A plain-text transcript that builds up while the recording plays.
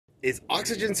Is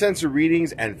oxygen sensor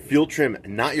readings and fuel trim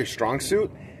not your strong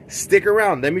suit? Stick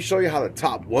around. Let me show you how the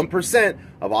top 1%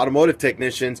 of automotive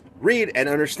technicians read and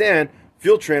understand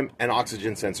fuel trim and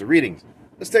oxygen sensor readings.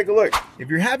 Let's take a look. If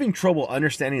you're having trouble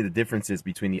understanding the differences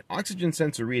between the oxygen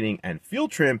sensor reading and fuel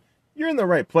trim, you're in the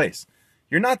right place.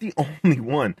 You're not the only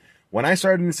one. When I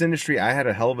started in this industry, I had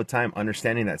a hell of a time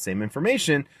understanding that same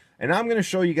information, and I'm going to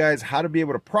show you guys how to be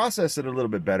able to process it a little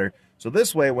bit better. So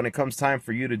this way, when it comes time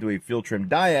for you to do a fuel trim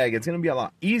diag, it's going to be a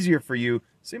lot easier for you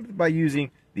simply by using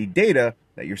the data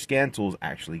that your scan tool is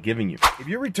actually giving you. If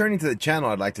you're returning to the channel,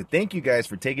 I'd like to thank you guys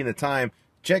for taking the time to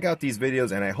check out these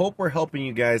videos, and I hope we're helping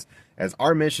you guys, as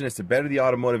our mission is to better the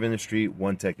automotive industry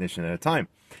one technician at a time.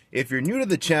 If you're new to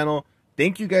the channel,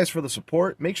 thank you guys for the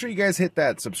support. Make sure you guys hit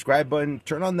that subscribe button,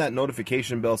 turn on that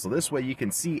notification bell, so this way you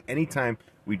can see anytime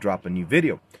we drop a new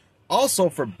video. Also,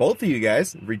 for both of you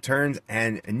guys, returns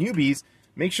and newbies,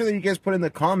 make sure that you guys put in the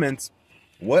comments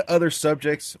what other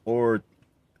subjects or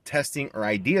testing or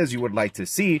ideas you would like to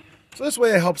see. So this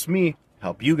way it helps me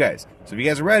help you guys. So if you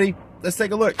guys are ready, let's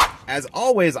take a look. As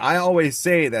always, I always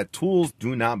say that tools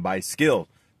do not buy skill.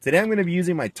 Today I'm going to be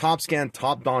using my TopScan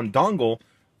top-down dongle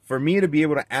for me to be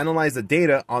able to analyze the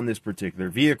data on this particular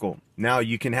vehicle. Now,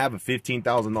 you can have a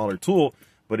 $15,000 tool,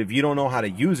 but if you don't know how to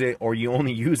use it, or you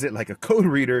only use it like a code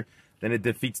reader, then it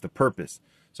defeats the purpose.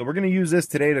 So we're going to use this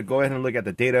today to go ahead and look at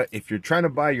the data. If you're trying to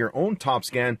buy your own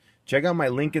TopScan, check out my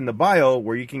link in the bio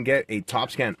where you can get a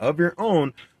TopScan of your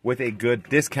own with a good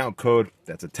discount code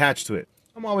that's attached to it.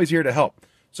 I'm always here to help.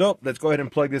 So let's go ahead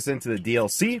and plug this into the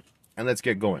DLC and let's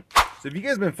get going. So if you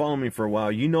guys have been following me for a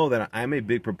while, you know that I'm a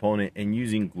big proponent in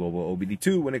using global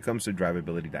OBD2 when it comes to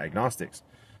drivability diagnostics.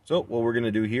 So what we're going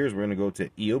to do here is we're going to go to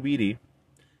EOBD.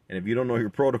 And if you don't know your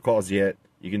protocols yet,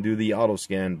 you can do the auto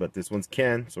scan, but this one's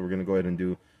CAN. So we're going to go ahead and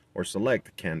do or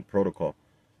select CAN protocol.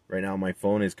 Right now my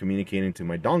phone is communicating to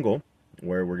my dongle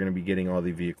where we're going to be getting all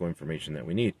the vehicle information that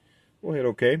we need. We'll hit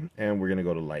OK, and we're going to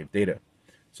go to live data.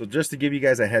 So just to give you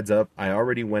guys a heads up, I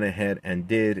already went ahead and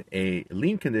did a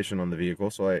lean condition on the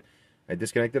vehicle. So I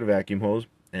disconnected a vacuum hose,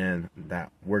 and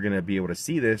that we're going to be able to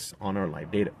see this on our live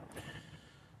data.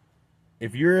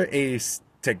 If you're a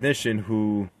technician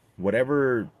who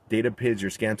whatever data PIDs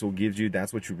your scan tool gives you,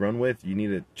 that's what you run with, you need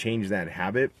to change that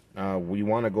habit. We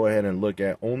want to go ahead and look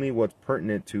at only what's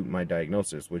pertinent to my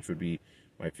diagnosis, which would be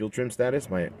my fuel trim status,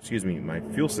 my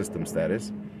fuel system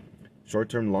status,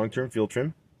 short-term, long-term fuel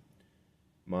trim,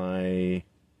 my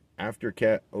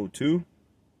aftercat O2,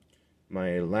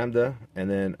 my lambda, and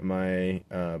then my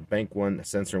bank 1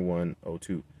 sensor 1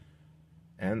 O2,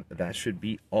 and that should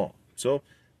be all. So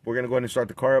we're going to go ahead and start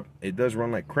the car up. It does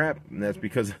run like crap, and that's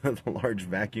because of the large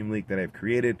vacuum leak that I've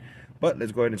created. But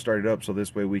let's go ahead and start it up so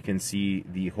this way we can see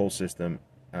the whole system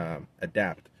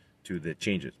adapt to the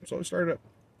changes. So let's start it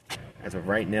up. As of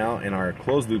right now, in our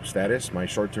closed loop status, my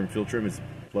short-term fuel trim is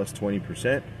plus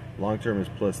 20%, long-term is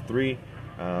plus 3%,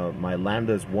 my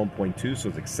lambda is 1.2, so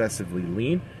it's excessively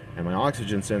lean, and my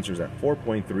oxygen sensor is at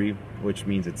 4.3, which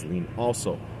means it's lean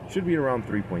also. Should be around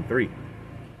 3.3.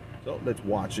 So let's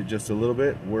watch it just a little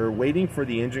bit. We're waiting for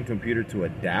the engine computer to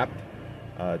adapt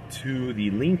to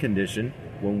the lean condition.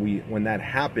 When that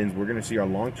happens, we're going to see our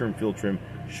long-term fuel trim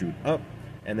shoot up,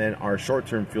 and then our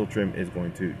short-term fuel trim is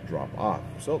going to drop off.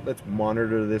 So let's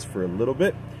monitor this for a little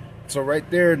bit. So right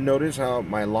there, notice how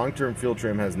my long-term fuel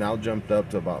trim has now jumped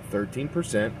up to about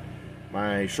 13%.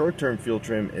 My short-term fuel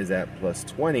trim is at plus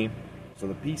 20. So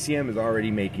the PCM is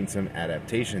already making some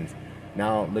adaptations.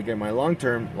 Now look at my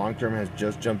long-term. Long-term has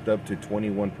just jumped up to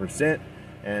 21%,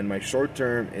 and my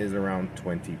short-term is around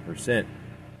 20%.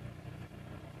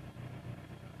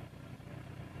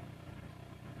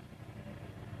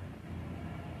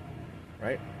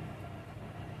 Right?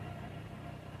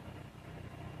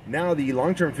 Now the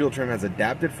long-term fuel trim has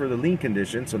adapted for the lean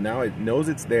condition, so now it knows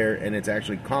it's there and it's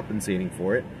actually compensating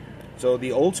for it. So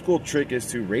the old school trick is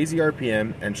to raise the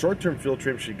RPM, and short-term fuel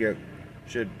trim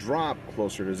should drop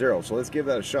closer to 0. So let's give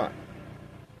that a shot.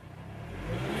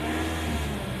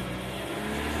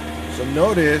 So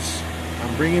notice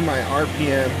I'm bringing my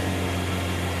RPM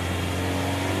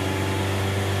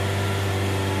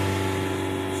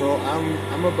so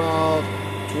I'm about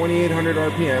 2800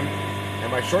 RPM,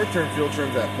 and my short-term fuel trim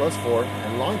is at plus 4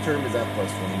 and long-term is at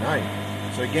plus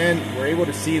 29. So again, we're able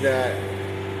to see that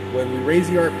when we raise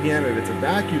the RPM, if it's a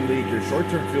vacuum leak, your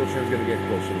short-term fuel trim is going to get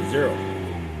closer to 0.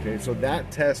 Okay, so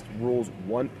that test rules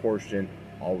one portion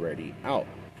already out.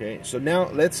 Okay, so now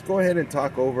let's go ahead and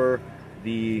talk over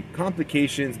the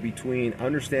complications between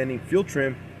understanding fuel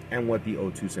trim and what the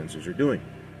O2 sensors are doing.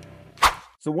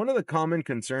 So one of the common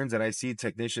concerns that I see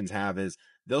technicians have is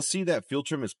they'll see that fuel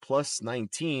trim is plus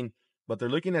 19, but they're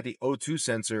looking at the O2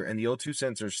 sensor, and the O2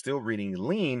 sensor is still reading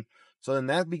lean. So then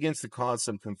that begins to cause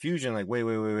some confusion, like,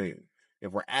 wait.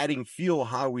 If we're adding fuel,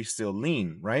 how are we still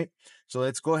lean, right? So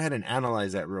let's go ahead and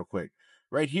analyze that real quick.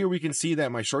 Right here, we can see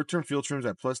that my short-term fuel trim is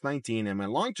at plus 19, and my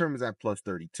long-term is at plus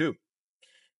 32.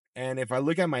 And if I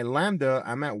look at my lambda,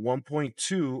 I'm at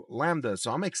 1.2 lambda,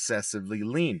 so I'm excessively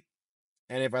lean.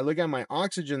 And if I look at my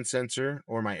oxygen sensor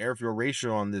or my air fuel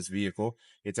ratio on this vehicle,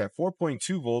 it's at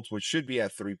 4.2 volts, which should be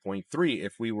at 3.3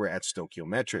 if we were at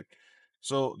stoichiometric.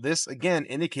 So this again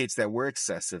indicates that we're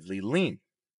excessively lean.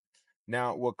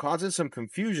 Now, what causes some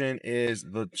confusion is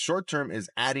the short term is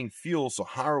adding fuel. So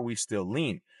how are we still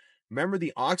lean? Remember,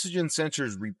 the oxygen sensor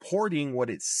is reporting what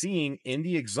it's seeing in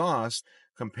the exhaust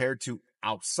compared to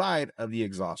outside of the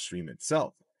exhaust stream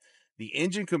itself. The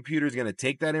engine computer is going to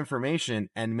take that information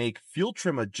and make fuel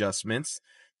trim adjustments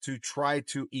to try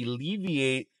to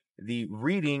alleviate the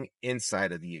reading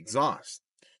inside of the exhaust.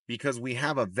 Because we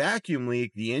have a vacuum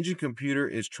leak, the engine computer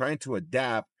is trying to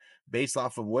adapt based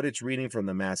off of what it's reading from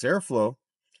the mass airflow.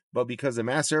 But because the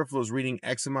mass airflow is reading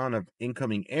X amount of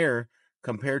incoming air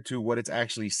compared to what it's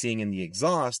actually seeing in the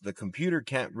exhaust, the computer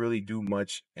can't really do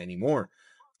much anymore.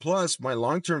 Plus, my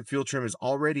long-term fuel trim is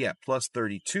already at plus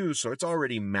 32, so it's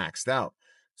already maxed out.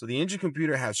 So the engine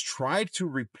computer has tried to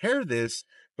repair this,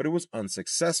 but it was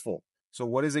unsuccessful. So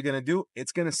what is it going to do?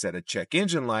 It's going to set a check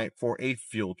engine light for a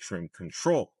fuel trim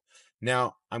control.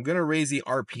 Now, I'm going to raise the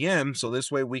RPM, so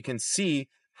this way we can see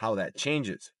how that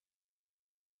changes.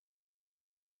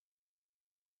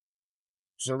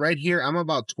 So right here, I'm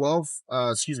about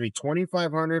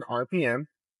 2,500 RPM.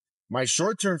 My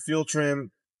short-term fuel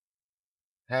trim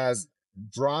has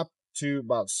dropped to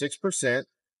about 6%.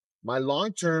 My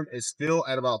long-term is still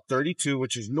at about 32,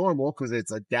 which is normal because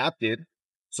it's adapted.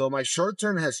 So my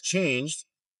short-term has changed.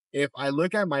 If I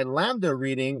look at my lambda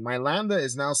reading, my lambda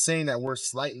is now saying that we're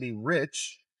slightly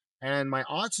rich. And my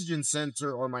oxygen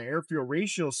sensor or my air fuel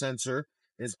ratio sensor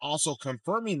is also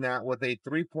confirming that with a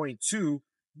 3.2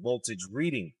 voltage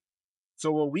reading.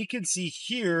 So what we can see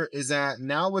here is that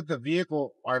now with the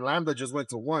vehicle, our lambda just went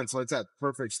to 1, so it's at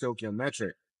perfect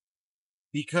stoichiometric.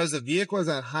 Because the vehicle is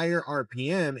at higher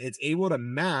RPM, it's able to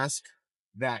mask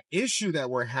that issue that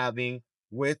we're having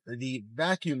with the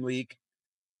vacuum leak.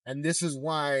 And this is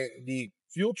why the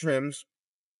fuel trims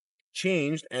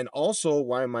changed, and also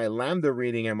why my lambda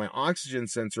reading and my oxygen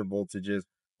sensor voltages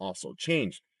also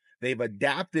changed. They've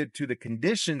adapted to the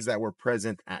conditions that were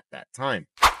present at that time.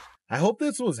 I hope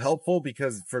this was helpful,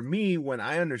 because for me, when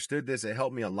I understood this, it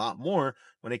helped me a lot more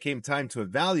when it came time to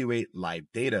evaluate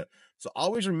live data. So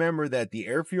always remember that the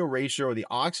air fuel ratio or the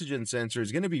oxygen sensor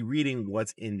is going to be reading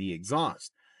what's in the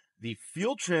exhaust. The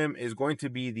fuel trim is going to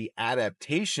be the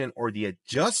adaptation or the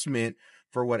adjustment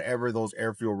for whatever those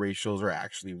air fuel ratios are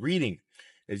actually reading.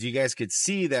 As you guys could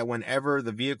see, that whenever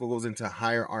the vehicle goes into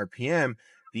higher RPM,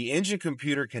 the engine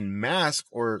computer can mask,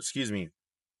 or excuse me,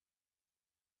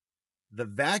 the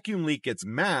vacuum leak gets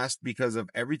masked because of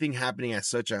everything happening at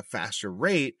such a faster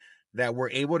rate that we're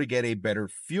able to get a better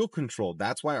fuel control.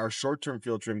 That's why our short-term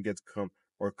fuel trim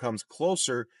comes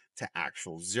closer to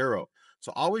actual zero.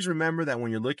 So always remember that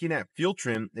when you're looking at fuel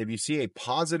trim, if you see a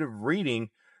positive reading,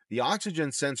 the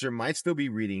oxygen sensor might still be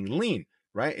reading lean,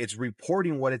 right? It's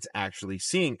reporting what it's actually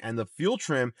seeing, and the fuel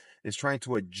trim is trying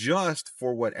to adjust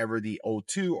for whatever the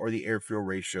O2 or the air fuel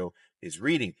ratio is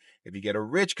reading. If you get a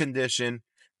rich condition,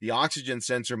 the oxygen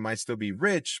sensor might still be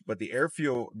rich, but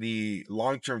the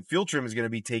long-term fuel trim is going to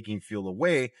be taking fuel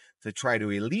away to try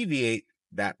to alleviate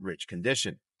that rich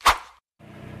condition.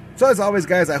 So as always,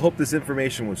 guys, I hope this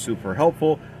information was super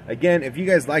helpful. Again, if you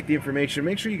guys like the information,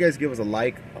 make sure you guys give us a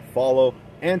like, a follow,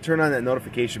 and turn on that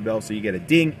notification bell so you get a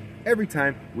ding every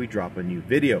time we drop a new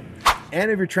video. And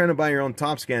if you're trying to buy your own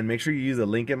top scan, make sure you use the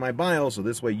link in my bio so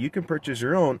this way you can purchase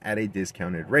your own at a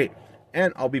discounted rate.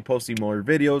 And I'll be posting more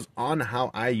videos on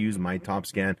how I use my top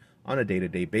scan on a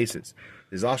day-to-day basis.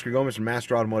 This is Oscar Gomez from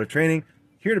Master Automotive Training,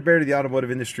 here to better the automotive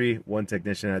industry one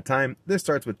technician at a time. This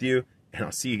starts with you, and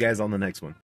I'll see you guys on the next one.